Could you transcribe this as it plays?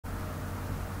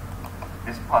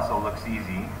This puzzle looks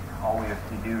easy. All we have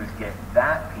to do is get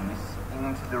that piece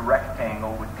into the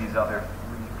rectangle with these other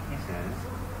 3 pieces.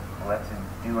 Let's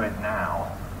do it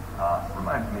now.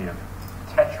 Reminds me of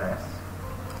Tetris.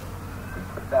 We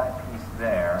put that piece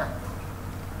there,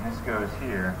 and this goes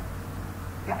here.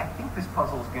 Yeah, I think this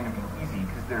puzzle is going to be easy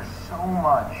because there's so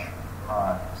much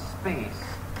space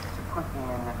to put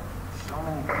in so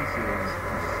many pieces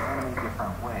in so many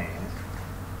different ways.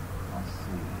 Let's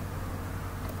see.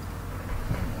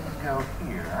 Let's go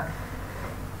here.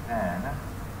 Then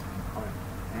put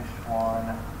this one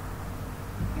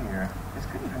here. This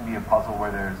could even be a puzzle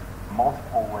where there's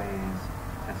multiple ways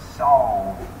to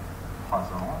solve the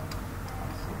puzzle.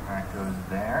 Let's see if that goes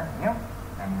there. Yep.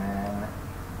 And then,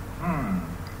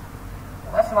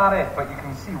 well, that's not it, but you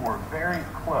can see we're very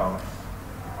close.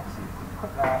 Let's see if we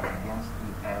put that against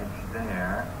the edge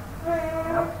there.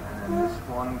 Yep. And then this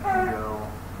one can go,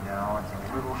 it's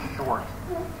a little short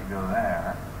to go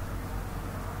there.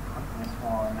 Put this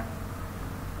one.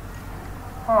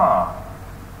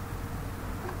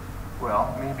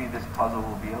 Well, maybe this puzzle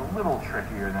will be a little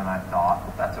trickier than I thought,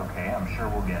 but that's okay. I'm sure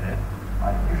we'll get it.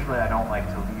 Usually I don't like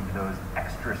to leave those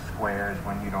extra squares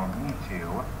when you don't need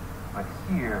to, but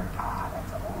here,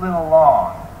 that's a little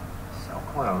long. So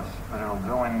close, but it'll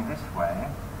go in this way.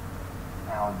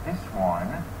 Now this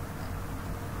one,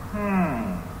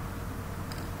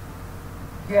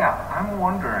 yeah, I'm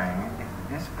wondering if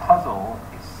this puzzle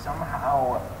is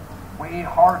somehow way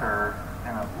harder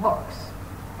than it looks.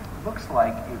 It looks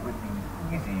like it would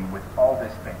be easy with all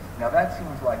this space. Now that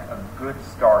seems like a good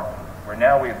start, where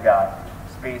now we've got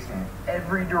space in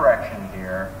every direction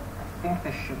here. I think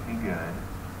this should be good.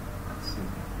 Let's see,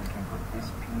 we can put this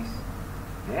piece,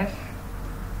 this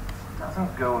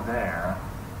doesn't go there.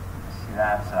 Let's see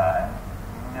that side.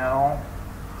 No,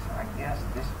 so I guess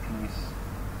this piece,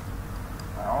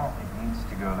 well, it needs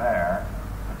to go there,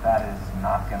 but that is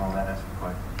not going to let us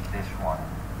put this one.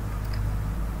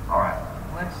 All right,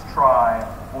 let's try,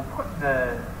 we'll put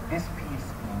this piece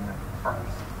in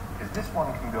first, because this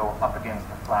one can go up against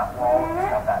the flat wall. It's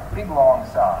got that big long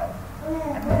side,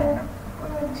 and then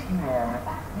put the T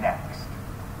in next.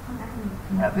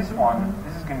 Now this is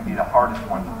going to be the hardest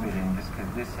one to fit in, just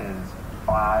because this is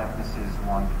 5, this is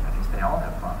 1, I guess they all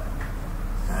have 5.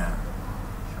 Yeah.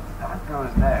 So that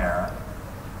goes there.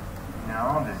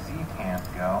 No, the Z can't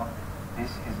go.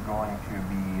 This is going to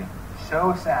be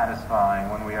so satisfying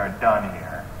when we are done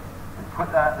here. We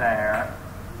put that there,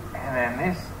 and then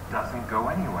this doesn't go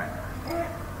anywhere.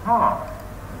 Alright,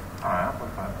 what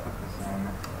if I put this in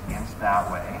against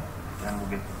that way? Then we'll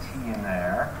get the T in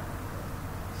there.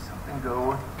 Something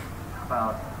go, how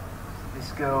about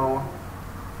this go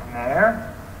in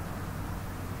there?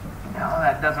 No,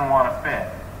 that doesn't want to fit.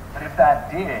 But if that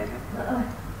did,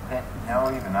 then no,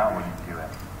 even that wouldn't do it.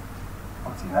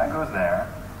 Let's see, that goes there.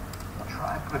 We'll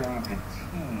try putting the T.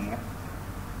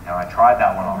 Now I tried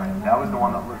that one already. That was the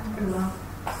one that looked good.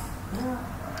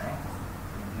 Alright,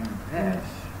 we do this.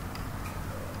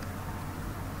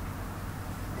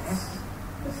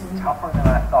 This is tougher than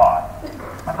I thought.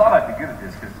 I thought I'd be good at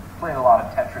this because I played a lot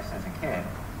of Tetris as a kid,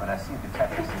 but I see the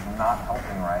Tetris is not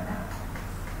helping right now.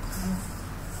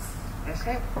 Is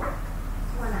it?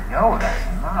 No, that's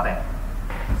not it.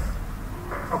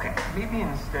 Okay, maybe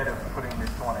instead of putting this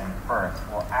one in first,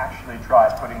 we'll actually try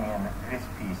putting in this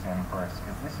piece in first,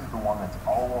 because this is the one that's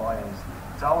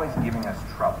always giving us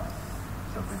trouble.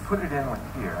 So if we put it in with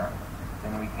here,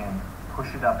 then we can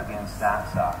push it up against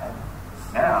that side.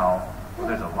 Now, well,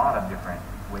 there's a lot of different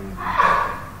ways we can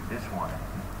put this one in.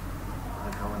 Will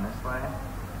it go in this way?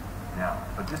 No,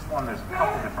 but this one, there's a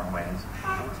couple different ways.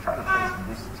 So let's try to place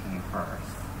this T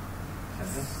first. So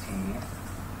this T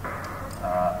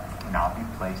cannot be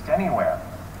placed anywhere.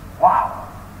 Wow,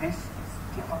 this is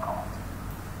difficult.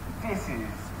 This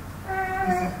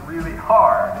is really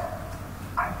hard.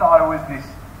 I thought it was this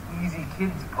easy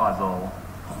kids puzzle.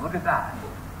 But look at that.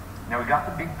 Now we got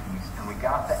the big piece and we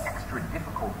got the extra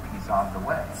difficult piece out of the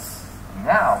way.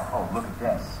 Now, oh, look at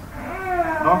this.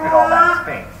 Look at all that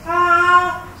space.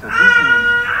 So this is,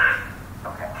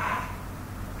 okay.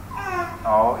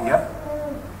 Oh, yep.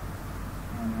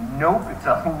 Nope, it's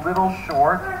a little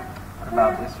short. What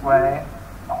about this way?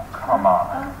 Oh, come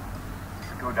on.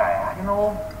 Does it go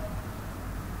diagonal?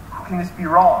 How can this be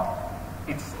wrong?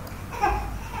 It's...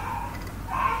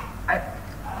 I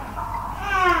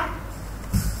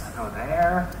go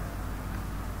there.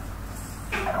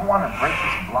 I don't want to break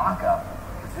this block up.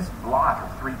 Because this block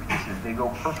of 3 pieces, they go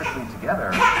perfectly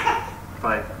together.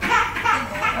 But,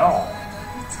 no.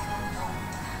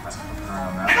 Let's look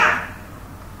around that way.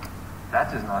 That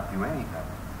does not do anything.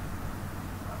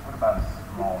 What about a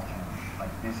small change,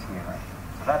 like this here?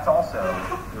 also,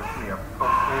 those three are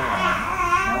perfectly aligned.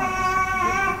 Now we just have to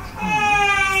get the T.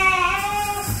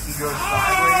 He goes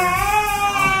sideways.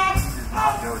 No, the T does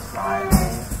not go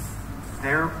sideways.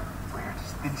 There, where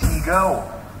does the T go?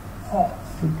 Oh,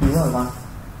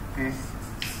 this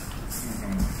is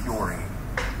infuriating.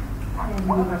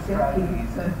 What other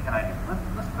strategies can I do?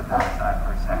 Let's put that aside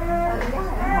for a second.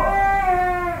 Look.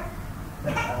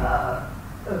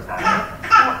 Is that it?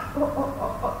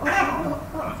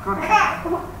 Let's go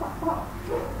together.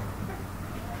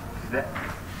 Is that?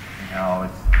 No,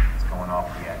 it's going off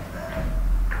the edge there.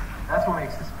 That's what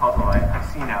makes this puzzle I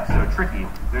see now so tricky.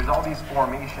 There's all these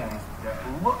formations that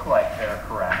look like they're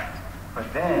correct,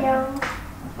 but then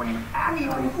when you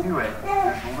actually do it,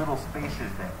 there's little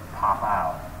spaces that pop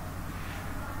out.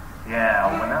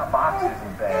 Yeah, when that box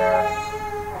isn't there,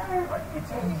 like,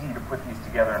 it's easy to put these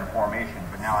together in a formation,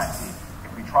 but now I see,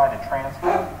 if we try to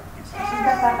transpose, it's just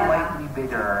slightly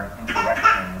bigger in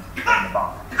directions than the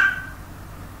box.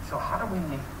 So how do we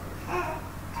deal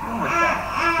with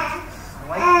that? It's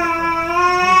slightly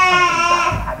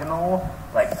something diagonal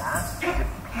like that. If the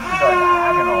pieces are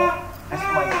diagonal, this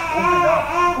might open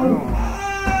up room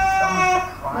in some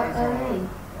surprising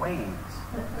ways.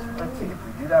 Let's see, if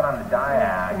we do that on the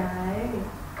diag,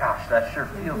 gosh, that sure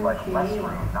feels like less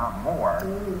room, not more.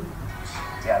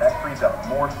 Yeah, that frees up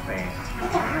more space.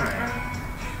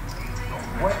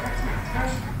 What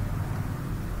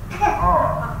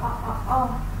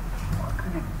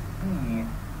could it be?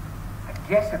 I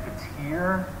guess if it's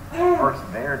here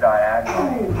versus there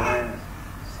diagonally, there is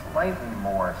slightly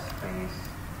more space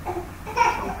to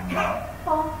open up.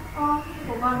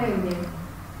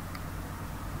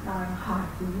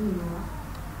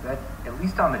 That, at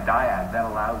least on the diag, that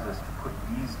allows us to put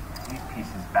these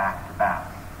pieces back to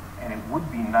back. And it would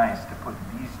be nice to put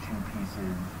these two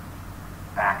pieces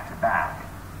back to back,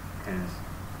 because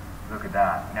look at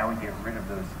that. Now we get rid of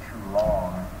those two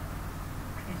long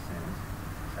pieces.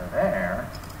 So there.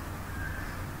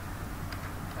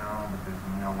 No, but there's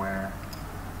nowhere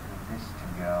for this to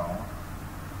go.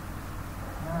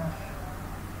 Gosh.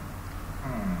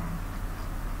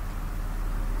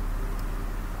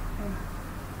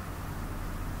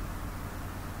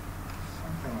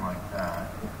 Something like that.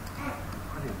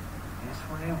 Put it this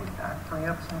way. Would that free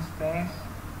up some space?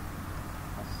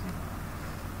 Let's see.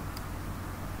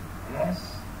 This.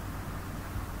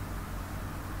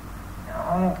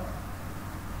 No.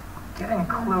 Getting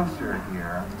closer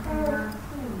here. We're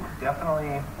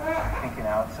definitely thinking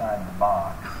outside the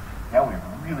box. Now we've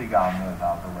really got to move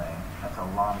out the way. That's a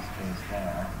lot of space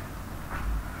there.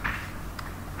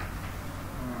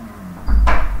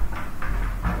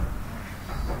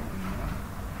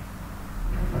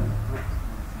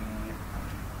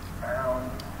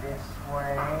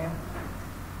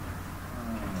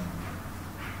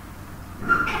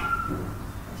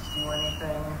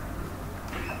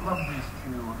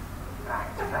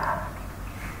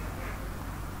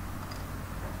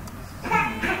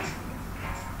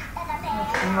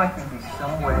 Like there'd be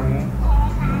some way to do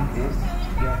this to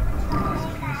get this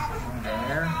piece in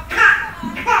there.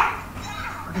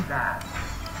 Look at that.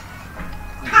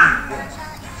 We do this,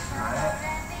 right?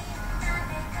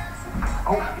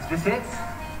 Oh, is this it?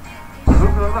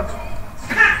 Look, look, look.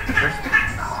 There's